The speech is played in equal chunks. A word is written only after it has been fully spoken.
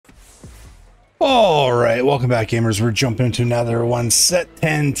All right, welcome back, gamers. We're jumping into another one, set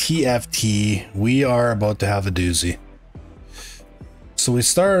 10 TFT. We are about to have a doozy. So we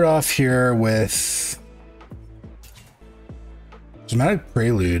started off here with Dramatic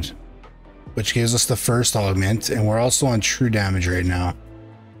Prelude, which gives us the first augment, and we're also on true damage right now.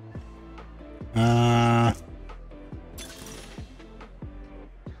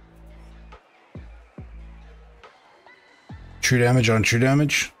 True damage on true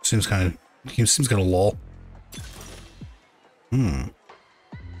damage seems kind of lol. I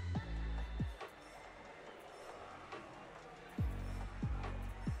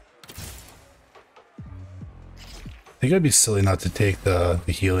think it'd be silly not to take the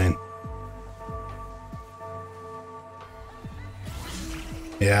healing.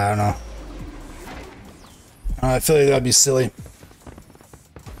 Yeah, I don't know. I feel like that'd be silly.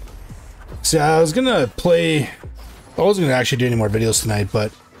 So I was gonna play. I wasn't gonna actually do any more videos tonight,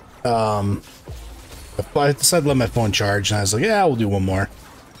 but I decided to let my phone charge, and I was like, yeah, we'll do one more.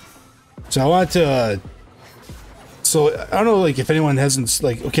 So I wanted to. So I don't know, like, if anyone hasn't,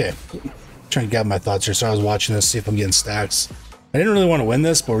 like, okay, I'm trying to gather my thoughts here. So I was watching this, see if I'm getting stacks. I didn't really want to win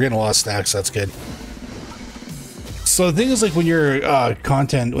this, but we're getting a lot of stacks. So that's good. So the thing is, like, when you're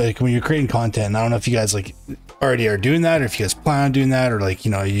when you're creating content, I don't know if you guys like already are doing that, or if you guys plan on doing that, or like,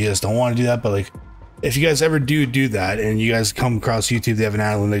 you know, you guys don't want to do that, but like, if you guys ever do that, and you guys come across YouTube, they have an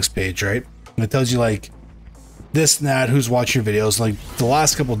analytics page, right? And it tells you like this and that, who's watching your videos. Like the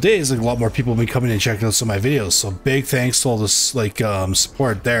last couple of days, like a lot more people have been coming and checking out some of my videos. So big thanks to all this like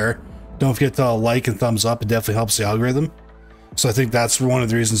support there. Don't forget to like and thumbs up. It definitely helps the algorithm. So I think that's one of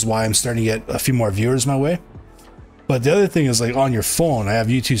the reasons why I'm starting to get a few more viewers my way. But the other thing is, like, on your phone, I have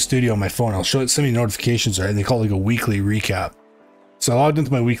YouTube Studio on my phone. I'll show it, send me notifications, right? And they call it like a weekly recap. So I logged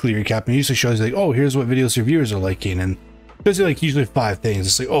into my weekly recap, and it usually shows like, oh, here's what videos your viewers are liking, and there's like usually 5 things.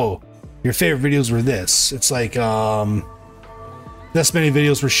 It's like, oh, your favorite videos were this. It's like this many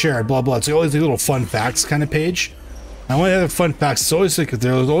videos were shared, blah blah. It's like always a little fun facts kind of page. And one of the other fun facts, it's always like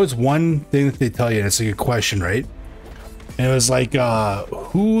there's always one thing that they tell you, and it's like a question, right? And it was like,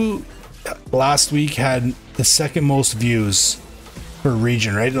 who last week had the second most views per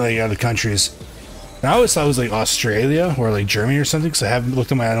region, right? Like out of countries. And I always thought it was like Australia or like Germany or something, because I haven't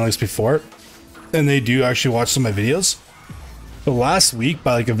looked at my analytics before, and they do actually watch some of my videos. But last week,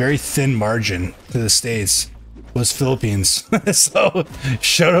 by like a very thin margin to the States, was Philippines. So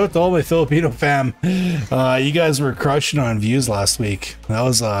shout out to all my Filipino fam. You guys were crushing on views last week. That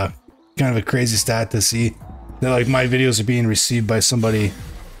was kind of a crazy stat to see that like my videos are being received by somebody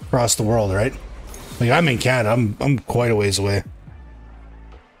across the world, right? Like I'm in Canada, I'm quite a ways away.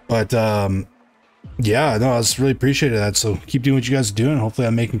 But yeah, no, I was really appreciated that. So keep doing what you guys are doing. Hopefully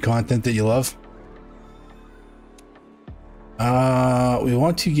I'm making content that you love. We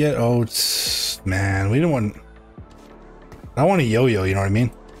want to get out, man. We don't want. I want a yo-yo. You know what I mean?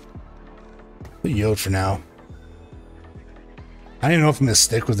 Put yo for now. I don't even know if I'm gonna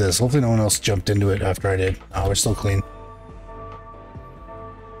stick with this. Hopefully, no one else jumped into it after I did. Oh, we're still clean.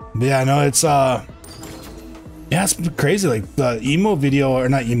 But yeah, no, it's yeah, it's crazy. Like the emo video, or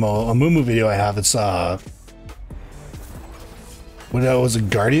not emo, a Moo video I have. It's what was it?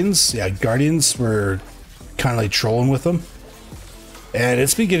 Guardians? Yeah, Guardians were kind of like trolling with them. And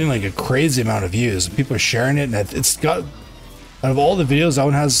it's been getting like a crazy amount of views. People are sharing it, and it's got, out of all the videos, that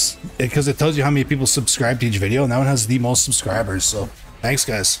one has, because it tells you how many people subscribe to each video, and that one has the most subscribers. So thanks,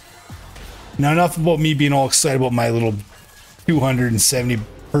 guys. Now enough about me being all excited about my little 270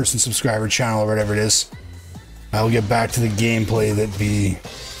 person subscriber channel or whatever it is. I'll get back to the gameplay that be.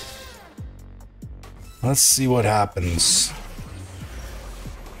 Let's see what happens.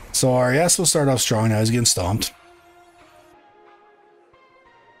 So our Yasuo started off strong. Now he's getting stomped.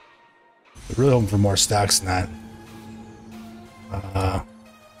 Really hoping for more stacks than that.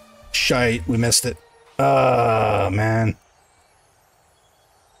 Shite, we missed it. Man.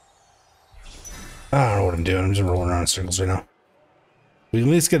 I don't know what I'm doing. I'm just rolling around in circles right now. We can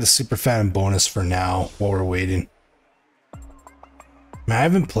at least get a super fan bonus for now while we're waiting. Man, I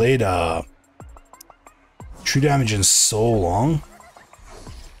haven't played true damage in so long.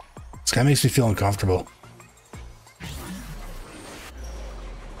 This kind of makes me feel uncomfortable.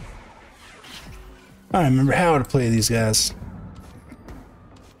 I don't remember how to play these guys.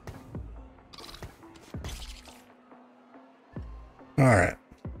 Alright.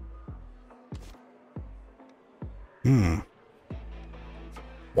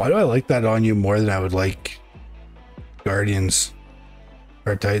 Why do I like that on you more than I would like Guardians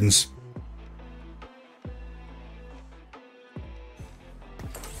or Titans?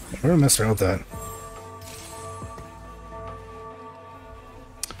 I'm gonna mess around with that.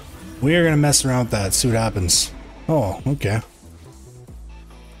 We are gonna mess around with that, see what happens. Oh, okay.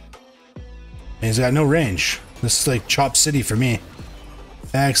 And he's got no range. This is like Chop City for me.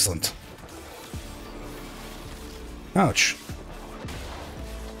 Excellent. Ouch.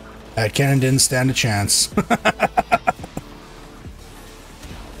 That cannon didn't stand a chance.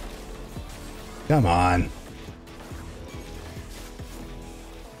 Come on.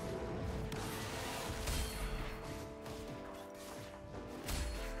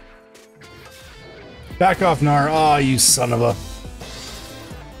 Back off, Nar. Oh, you son of a...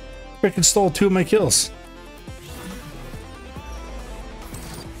 Frickin' stole 2 of my kills.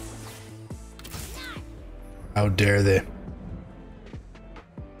 How dare they?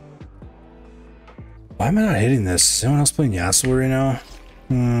 Why am I not hitting this? Is anyone else playing Yasuo right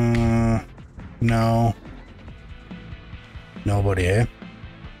now? No. Nobody, eh?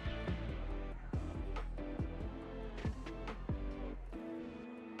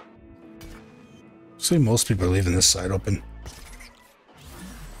 See, most people are leaving this side open.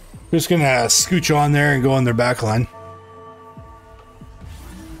 We're just gonna scooch on there and go on their back line.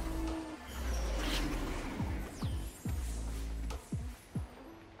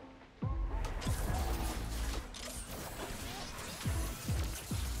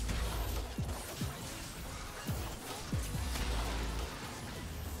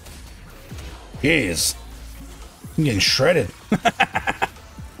 Jeez. I'm getting shredded.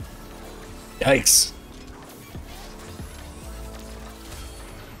 Yikes.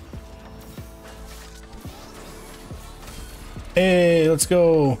 Hey, let's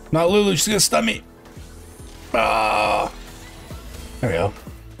go. Not Lulu, she's gonna stun me. Ah. There we go.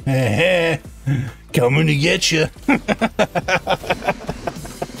 Hey, hey. Coming to get you.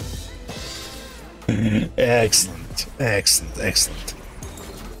 Excellent. Excellent. Excellent.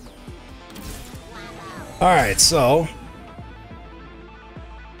 Alright, so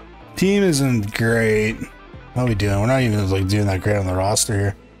team isn't great. How are we doing? We're not even like doing that great on the roster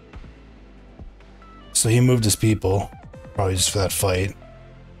here. So he moved his people. Probably just for that fight.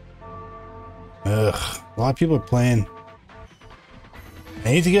 Ugh. A lot of people are playing.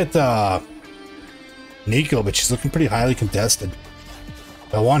 I need to get Nico, but she's looking pretty highly contested.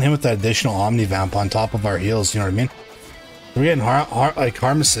 I want him with that additional Omnivamp on top of our heals, you know what I mean? We're getting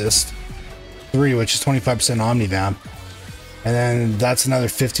harm assist 3, which is 25% Omnivamp. And then that's another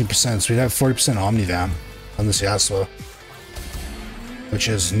 15%, so we'd have 40% Omnivamp on this Yasuo. Which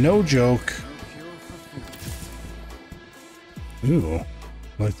is no joke. Ooh,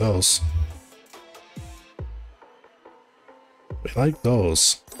 I like those. We like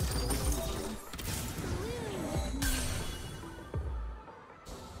those.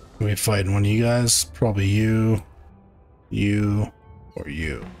 Are we fighting one of you guys? Probably you, or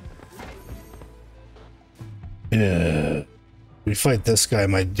you. Yeah. We fight this guy,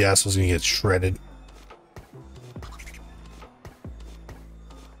 my Yasuo's gonna get shredded.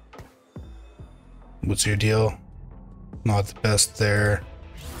 What's your deal? Not the best there.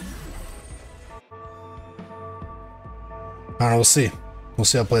 I don't know, we'll see. We'll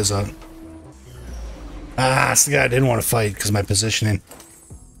see how it plays out. Ah, it's the guy I didn't want to fight because of my positioning.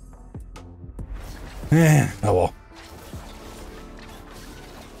 Oh well.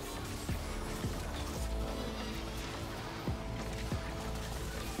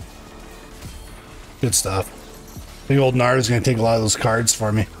 Good stuff. Big old Nard is going to take a lot of those cards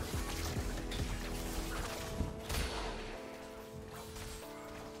for me.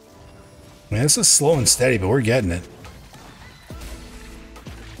 Man, this is slow and steady, but we're getting it.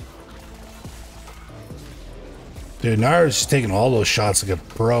 Dude, Nard's just taking all those shots like a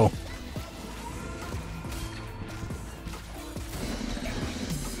pro.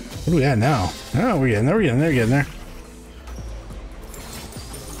 What are we at now? Oh, we're getting there, we're getting there.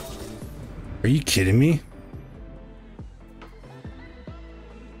 Are you kidding me?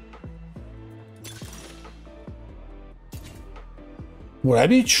 Would I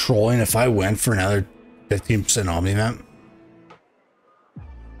be trolling if I went for another 15% Omnivamp?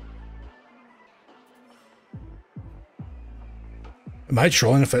 Am I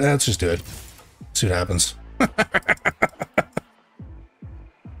trolling if I... Let's just do it. See what happens.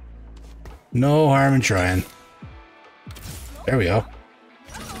 No harm in trying. There we go.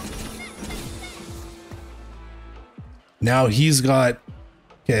 Now he's got...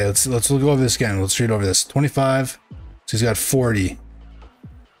 Okay, let's look over this again. Let's read over this. 25. So he's got 40.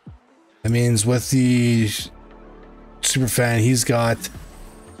 That means with the super fan, he's got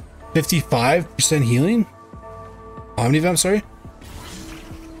 55% healing? Omnivamp, sorry?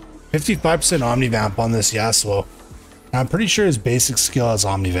 55% Omnivamp on this Yasuo. I'm pretty sure his basic skill is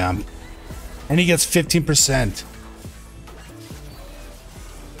Omnivamp. And he gets 15%.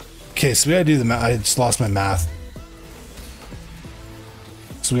 Okay, so we gotta do the math. I just lost my math.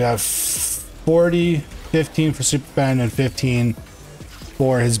 So we have 40, 15 for super fan, and 15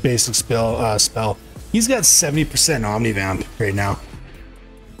 for his basic spell. He's got 70% Omnivamp right now.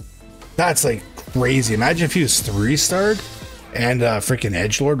 That's like crazy. Imagine if he was 3-starred and freaking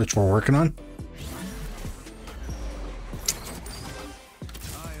Edgelord, which we're working on.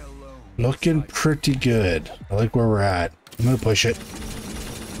 Looking pretty good. I like where we're at. I'm gonna push it.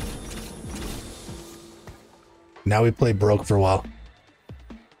 Now we play broke for a while.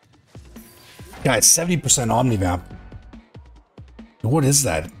 Guys, 70% Omnivamp. What is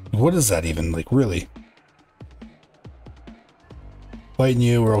that? What is that even? Like, really? Fighting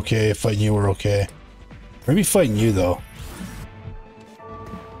you, we're okay. Fighting you, we're okay. Maybe fighting you, though.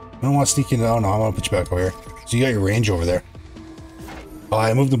 I don't want to sneak in. Oh, no, I want to put you back over here. So you got your range over there. Oh,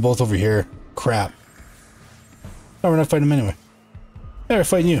 I moved them both over here. Crap. Oh, we're not fighting them anyway. Yeah, we're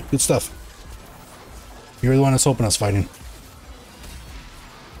fighting you. Good stuff. You're the one that's hoping us fighting.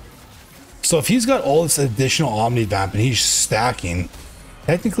 So if he's got all this additional Omnivamp and he's stacking,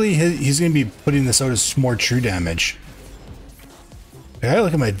 technically he's going to be putting this out as more true damage. I gotta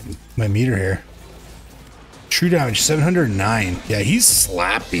look at my meter here. True damage 709. Yeah, he's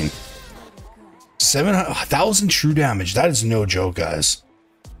slapping. 7,000 true damage. That is no joke, guys.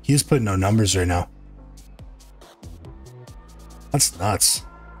 He's putting no numbers right now. That's nuts.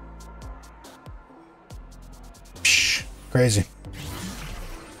 Psh, crazy.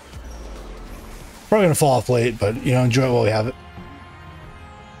 Probably gonna fall off late, but you know, enjoy it while we have it.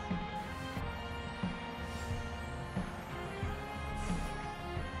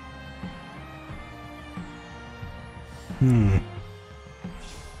 I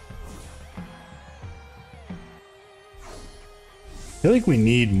feel like we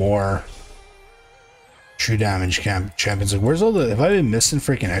need more true damage champions. Like, where's all the... Have I been missing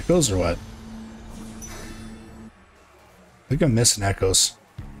freaking echoes or what? I think I'm missing echoes.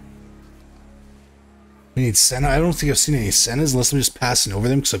 We need Senna. I don't think I've seen any Sennas unless I'm just passing over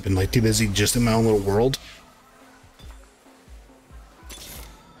them because I've been like too busy just in my own little world.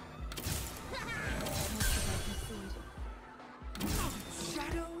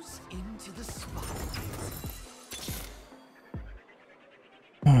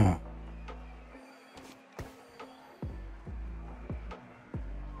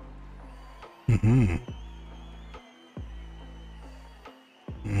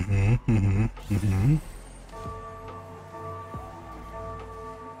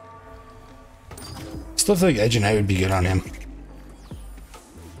 Still feel like Edge and I would be good on him.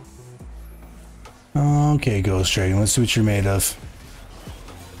 Okay, Ghost Dragon, let's see what you're made of.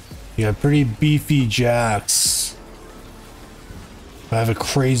 You got pretty beefy Jax. I have a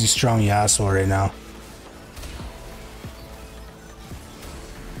crazy strong Yasuo right now.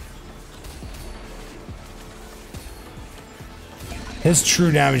 His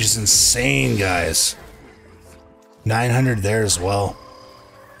true damage is insane, guys. 900 there as well.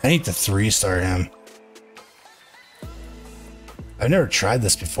 I need to 3-star him. I've never tried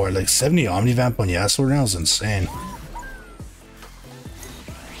this before. Like 70 Omnivamp on Yasuo now is insane.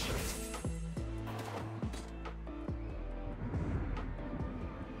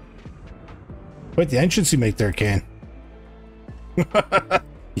 Wait, the entrance you make there, Kayn. You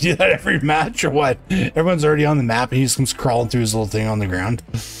do that every match or what? Everyone's already on the map and he just comes crawling through his little thing on the ground.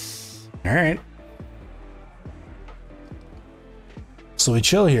 Alright. So we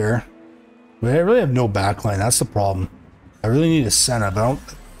chill here. I really have no backline. That's the problem. I really need a Senna, but I don't...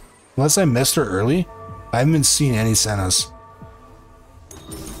 Unless I missed her early, I haven't been seeing any Sennas.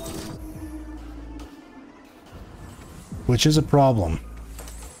 Which is a problem.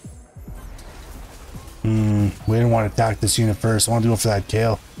 We didn't want to attack this unit first. I want to go for that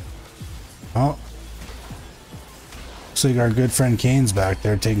Kale. Oh. Looks like our good friend Kayn's back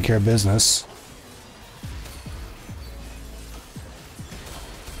there taking care of business.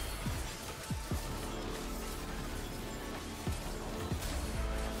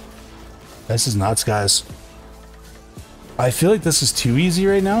 This is nuts, guys. I feel like this is too easy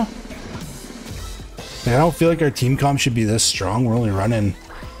right now. I don't feel like our team comp should be this strong. We're only running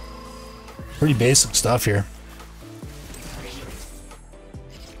pretty basic stuff here.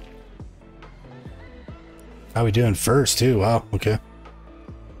 How we doing first too? Wow, okay.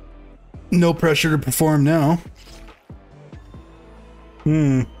 No pressure to perform now.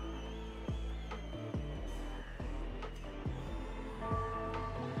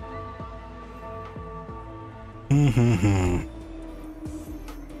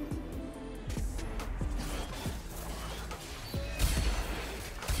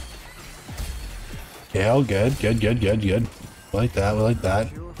 Yeah, all good. Good. We like that.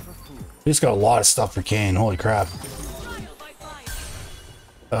 We just got a lot of stuff for Kayn. Holy crap.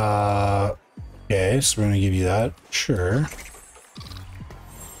 Okay, so we're gonna give you that. Sure.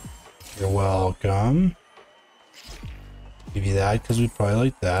 You're welcome. Give you that because we probably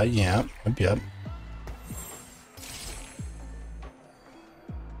like that. Yeah. Yep.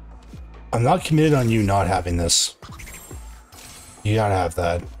 I'm not committed on you not having this. You gotta have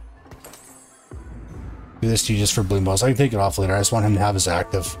that. Do this to you just for Bloom Balls. I can take it off later. I just want him to have his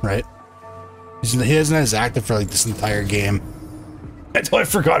active, right? He hasn't had his active for like this entire game. I totally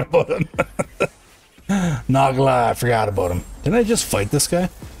forgot about him. Not gonna lie, I forgot about him. Didn't I just fight this guy?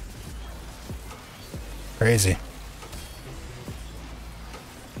 Crazy.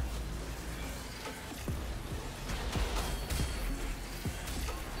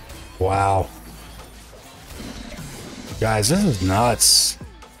 Wow. Guys, this is nuts.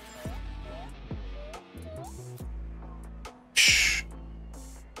 Shh.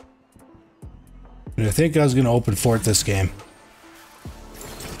 I think I was going to open fort this game.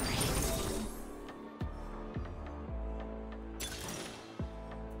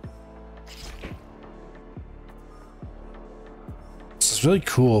 This is really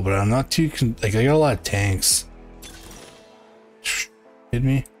cool, but I'm not too... like, I got a lot of tanks. Kidding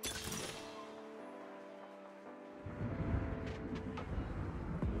me?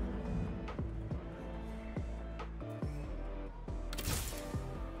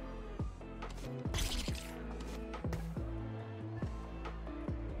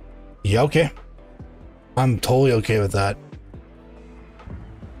 Yeah, okay. I'm totally okay with that.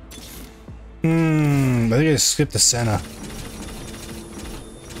 I think I skipped the Senna.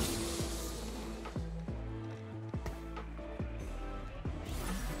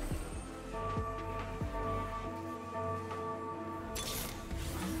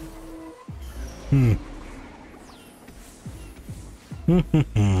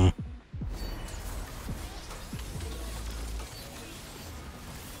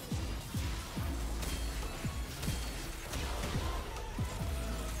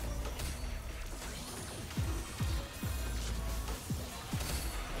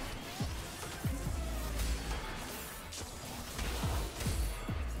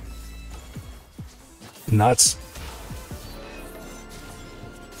 Nuts.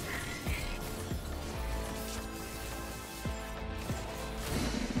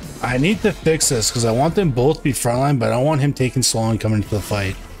 I need to fix this because I want them both to be frontline, but I don't want him taking so long coming into the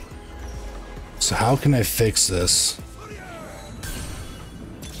fight. So how can I fix this?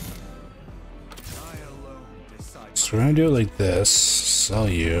 So we're gonna do it like this. Sell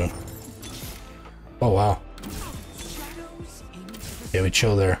you. Oh wow. Yeah, we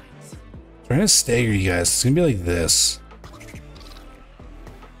chill there. We're gonna stagger you guys. It's gonna be like this.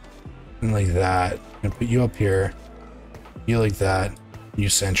 And like that. I'm gonna put you up here. You like that. You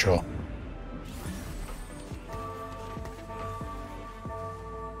central.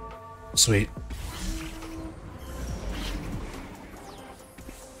 Sweet.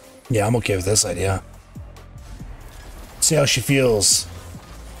 Yeah, I'm okay with this idea. See how she feels.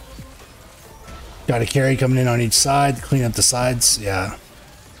 Got a carry coming in on each side to clean up the sides. Yeah.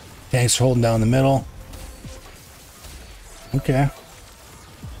 Tanks are holding down the middle. Okay.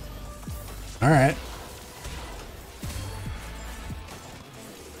 Alright.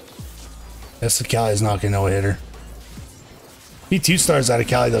 Guess the Cali's not gonna no-hit her. He 2-stars out of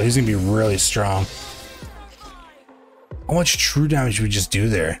Cali though, he's gonna be really strong. How much true damage did we just do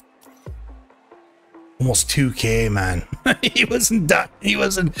there? Almost 2k, man. He wasn't done. He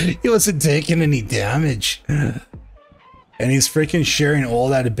wasn't taking any damage. And he's freaking sharing all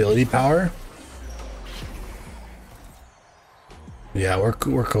that ability power. Yeah, we're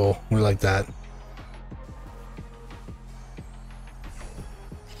cool. We're like that.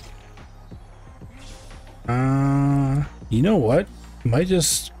 You know what? Might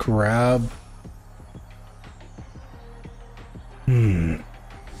just grab.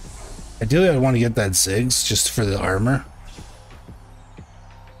 Ideally, I want to get that Ziggs just for the armor.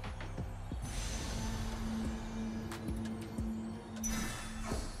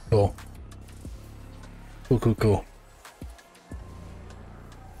 Cool. Cool.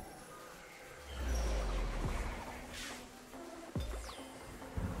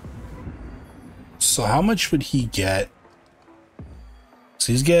 So how much would he get?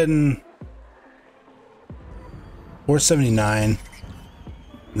 So he's getting 479.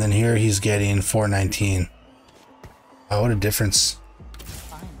 And then here he's getting 419. Oh, what a difference.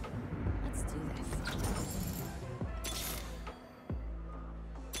 Fine. Let's do this.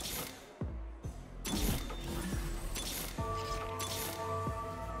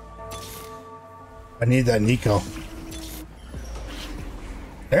 I need that Nico.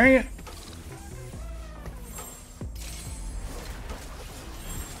 Dang it.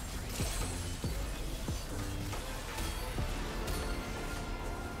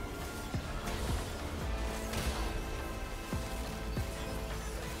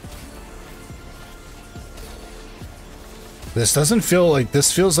 This doesn't feel like,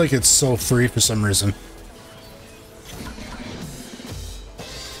 this feels like it's so free for some reason.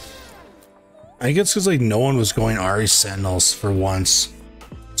 I think it's because like no one was going Ari Sentinels for once.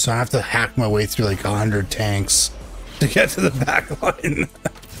 So I have to hack my way through like 100 tanks to get to the back line.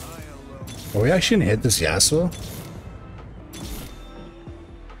 Are we actually gonna hit this Yasuo?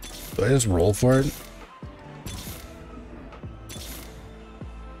 Do I just roll for it?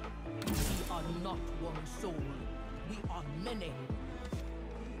 We are not one soul. We are many.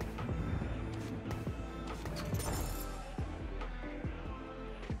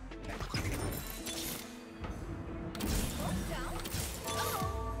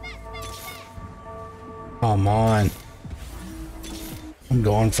 Come on. I'm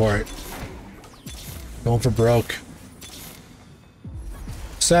going for it. Going for broke.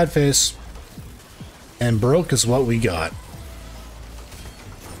 Sad face. And broke is what we got.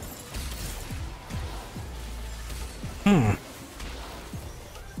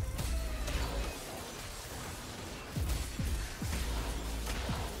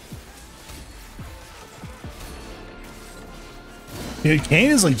 Dude, Kayn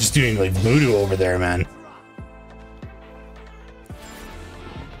is like just doing like voodoo over there, man.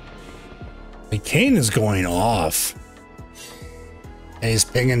 Like, Kayn is going off. And he's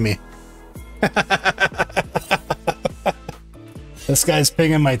pinging me. This guy's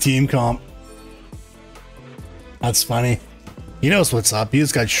pinging my team comp. That's funny. He knows what's up. He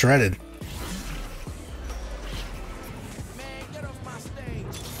just got shredded. Man, get off my stage.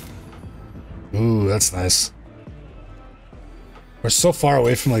 Ooh, that's nice. We're so far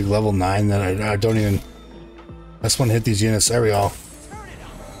away from like level 9 that I don't even... I just want to hit these units. There we go.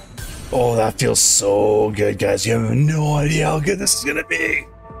 Oh, that feels so good, guys. You have no idea how good this is going to be.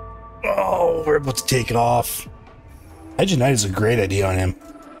 Oh, we're about to take it off. Edge of Night is a great idea on him.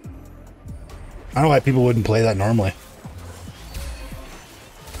 I don't know why people wouldn't play that normally.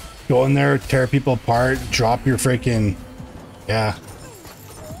 Go in there, tear people apart, drop your freaking... Yeah.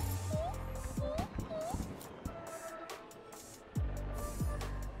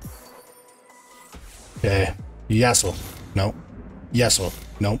 Okay. Yasuo. Nope. Yasuo.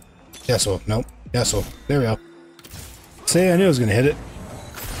 Nope. Yasuo. Nope. Yasuo. There we go. See, I knew I was going to hit it.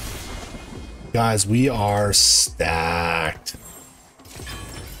 Guys, we are stacked.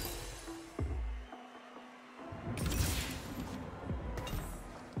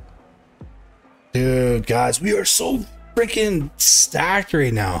 Dude, guys, we are so freaking stacked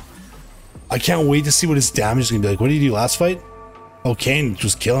right now. I can't wait to see what his damage is going to be like. What did he do last fight? Oh, Kayn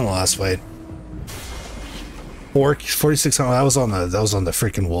was killing the last fight. 4,600. That was on the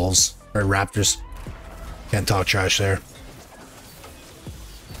freaking Wolves or Raptors. Can't talk trash there.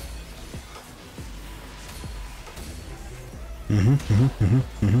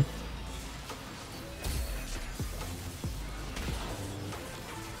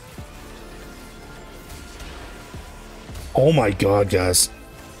 Oh my god, guys.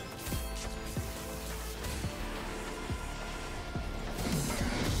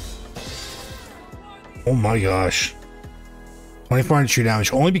 Oh my gosh. 2400 true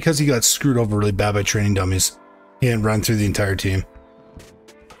damage. Only because he got screwed over really bad by training dummies. He didn't run through the entire team.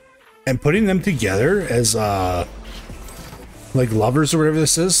 And putting them together as like lovers or whatever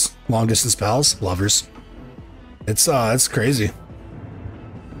this is. Long distance pals. Lovers. It's crazy.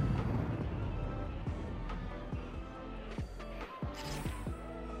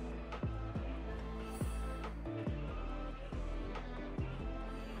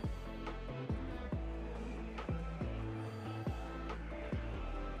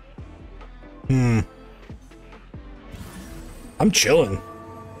 I'm chilling.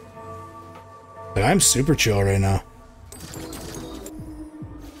 Like, I'm super chill right now.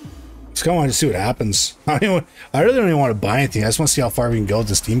 Just kind of want to see what happens. I really don't even want to buy anything. I just want to see how far we can go with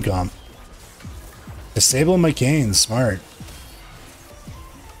this team comp. Disabling my Kayn, smart.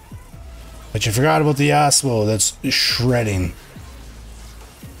 But you forgot about the Yasuo that's shredding.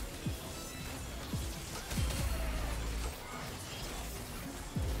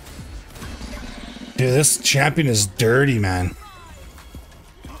 Dude, this champion is dirty, man.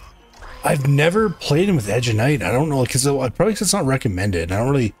 I've never played him with Edge of Night. I don't know, because probably because it's not recommended. I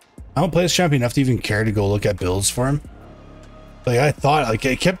don't play this champion enough to even care to go look at builds for him. Like, I thought, like,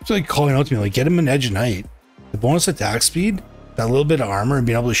 it kept like calling out to me, like, get him in Edge of Night. The bonus attack speed, that little bit of armor, and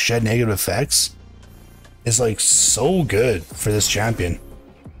being able to shed negative effects is like so good for this champion.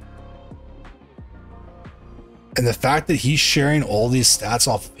 And the fact that he's sharing all these stats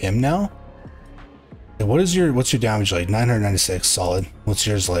off of him now. What's your damage like? 996, solid. What's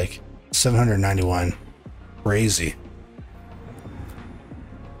yours like? 791. Crazy.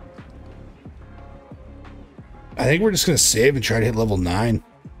 I think we're just gonna save and try to hit level 9.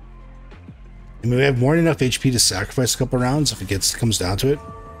 I mean, we have more than enough HP to sacrifice a couple rounds if it comes down to it.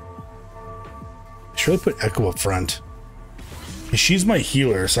 I should really put Echo up front. She's my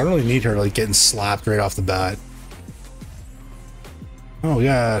healer, so I don't really need her like getting slapped right off the bat. Oh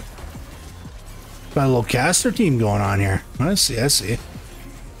yeah, got a little caster team going on here. I see, I see.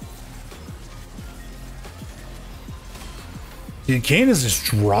 Dude, Kayn is just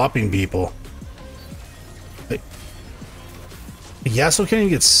dropping people. Like, Yasuo can't even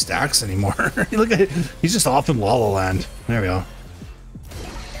get stacks anymore. Look at it. He's just off in La La Land. There we go.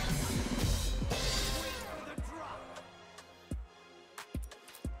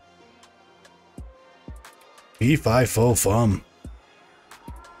 E5 full fum.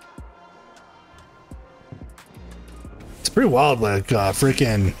 It's pretty wild, like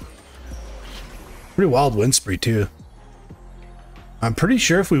freaking pretty wild win spree too. I'm pretty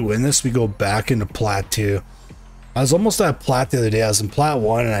sure if we win this, we go back into Plat 2. I was almost at Plat the other day. I was in Plat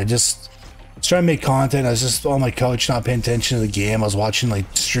 1 and I was trying to make content. I was just on my couch, not paying attention to the game. I was watching like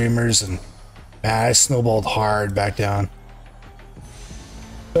streamers and man, I snowballed hard back down.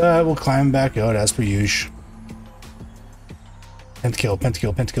 We'll climb back out as per usual. Pentakill,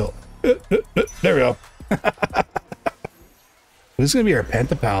 pentakill, pentakill. There we go. This is gonna be our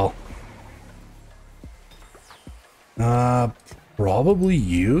pentapal. Probably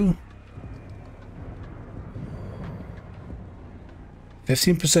you.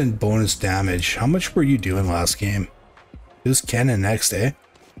 15% bonus damage. How much were you doing last game? It was Kennen next, eh?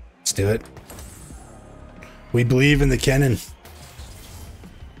 Let's do it. We believe in the Kennen.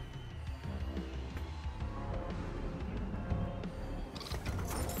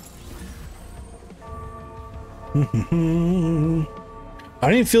 I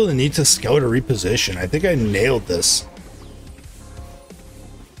don't even feel the need to scout or reposition. I think I nailed this.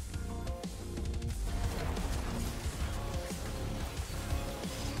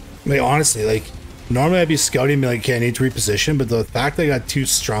 Like, honestly, like, normally I'd be scouting and be like, okay, I need to reposition, but the fact that I got 2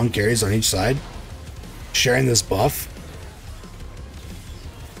 strong carries on each side, sharing this buff.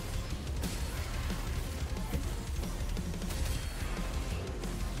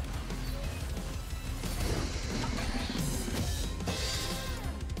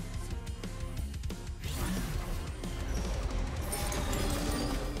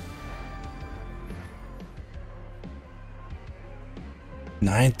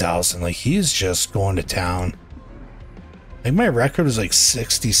 $9,000, like he's just going to town. Like my record is like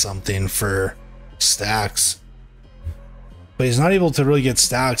 60 something for stacks, but he's not able to really get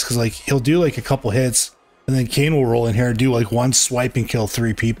stacks because like he'll do like a couple hits and then Kayn will roll in here and do like 1 swipe and kill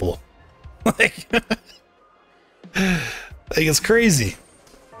 3 people. like, like it's crazy.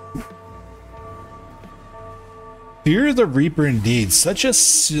 Fear the Reaper indeed. Such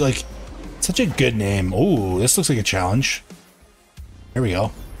a good name. Oh, this looks like a challenge. Here we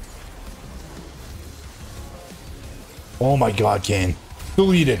go. Oh my god, Kayn.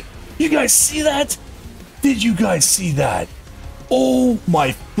 Deleted. You guys see that? Did you guys see that? Oh my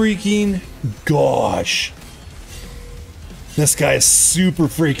freaking gosh. This guy is super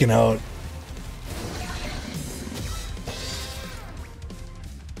freaking out.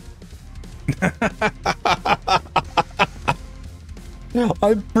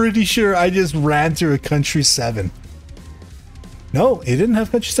 I'm pretty sure I just ran through a country 7. No, he didn't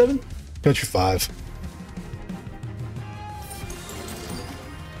have country 7? Country 5.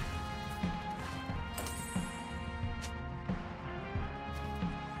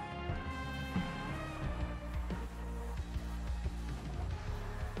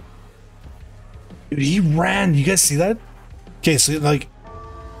 Dude, he ran. You guys see that? Okay, so like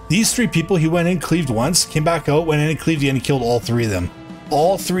these 3 people, he went in, cleaved once, came back out, went in and cleaved again and killed all 3 of them.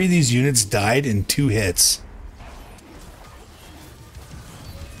 All 3 of these units died in 2 hits.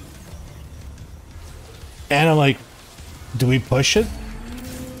 And I'm like, do we push it?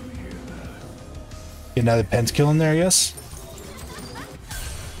 Get another pentakill in there, I guess.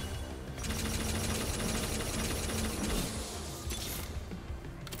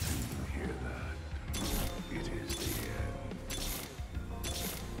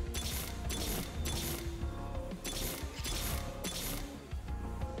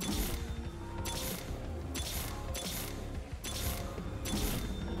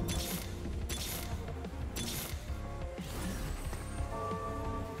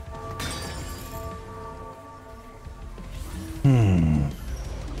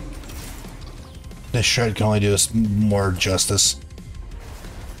 This shred can only do us more justice.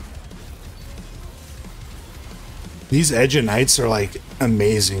 These Edge of Knights are like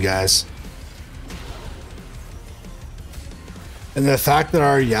amazing, guys. And the fact that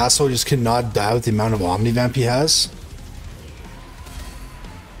our Yasuo just cannot die with the amount of Omnivamp he has.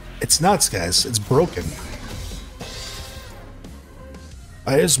 It's nuts, guys. It's broken.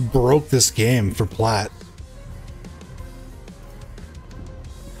 I just broke this game for Plat.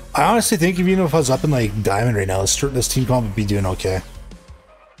 I honestly think even if I was up in like Diamond right now, this team comp would be doing okay.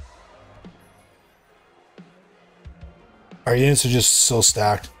 Our units are just so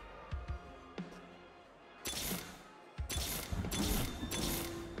stacked.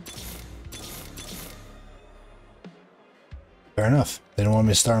 Fair enough. They don't want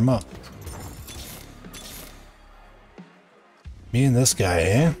me to start them up. Me and this guy,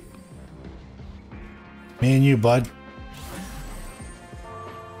 eh? Me and you, bud.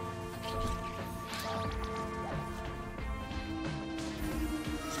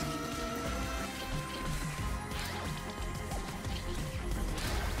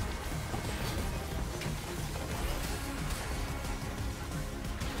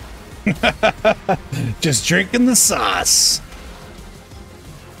 Just drinking the sauce.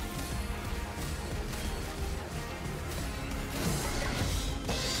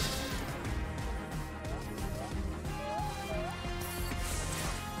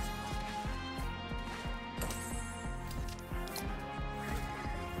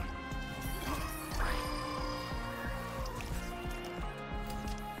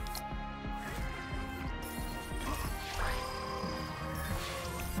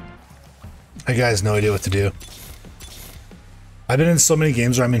 I got no idea what to do. I've been in so many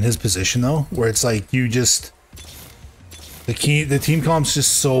games where I'm in his position though, where it's like you just the team comp's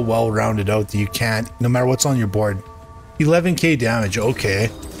just so well rounded out that you can't, no matter what's on your board. 11k damage, okay.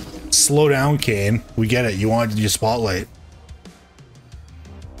 Slow down, Kayn. We get it. You wanted your spotlight.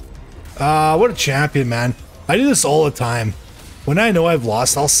 What a champion, man. I do this all the time. When I know I've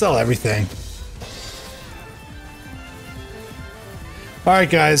lost, I'll sell everything.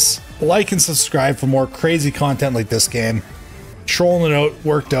 Alright guys, like and subscribe for more crazy content like this game. Trolling it out,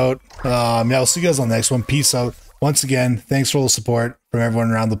 worked out. Yeah, I'll see you guys on the next one. Peace out. Once again, thanks for all the support from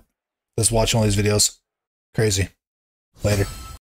everyone around that's watching all these videos. Crazy. Later.